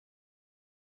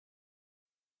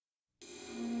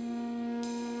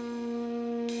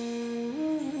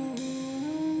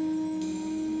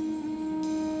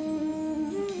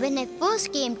When I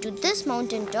first came to this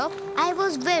mountaintop, I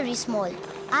was very small.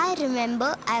 I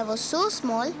remember I was so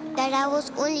small that I was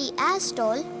only as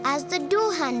tall as the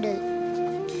door handle.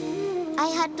 I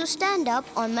had to stand up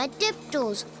on my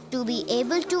tiptoes to be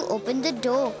able to open the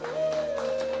door.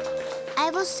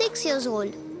 I was 6 years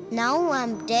old. Now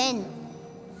I'm 10.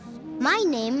 My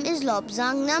name is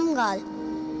Lobzang Namgal.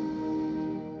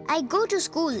 I go to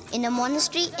school in a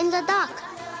monastery in Ladakh,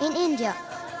 in India.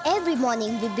 Every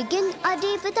morning we begin our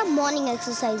day with our morning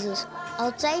exercises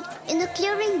outside in the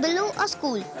clearing below our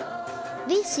school.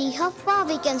 We see how far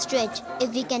we can stretch,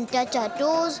 if we can touch our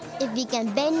toes, if we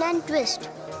can bend and twist.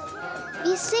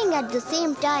 We sing at the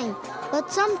same time,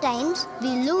 but sometimes we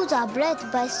lose our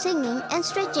breath by singing and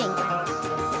stretching.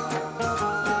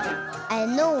 I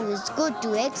know it's good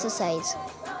to exercise.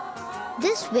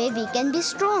 This way we can be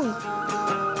strong.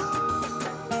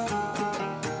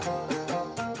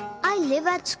 I live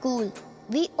at school.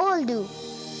 We all do.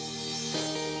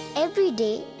 Every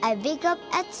day I wake up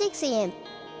at 6 a.m.,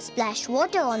 splash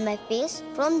water on my face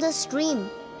from the stream.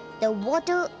 The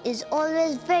water is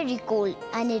always very cold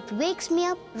and it wakes me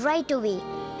up right away.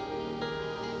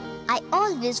 I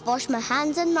always wash my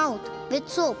hands and mouth with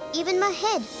soap, even my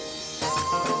head.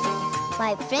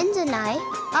 My friends and I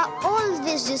are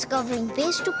always discovering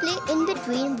ways to play in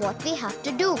between what we have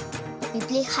to do. We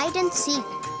play hide and seek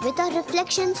with our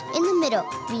reflections in the mirror.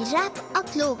 We wrap our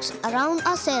cloaks around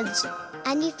ourselves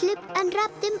and we flip and wrap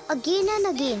them again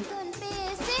and again.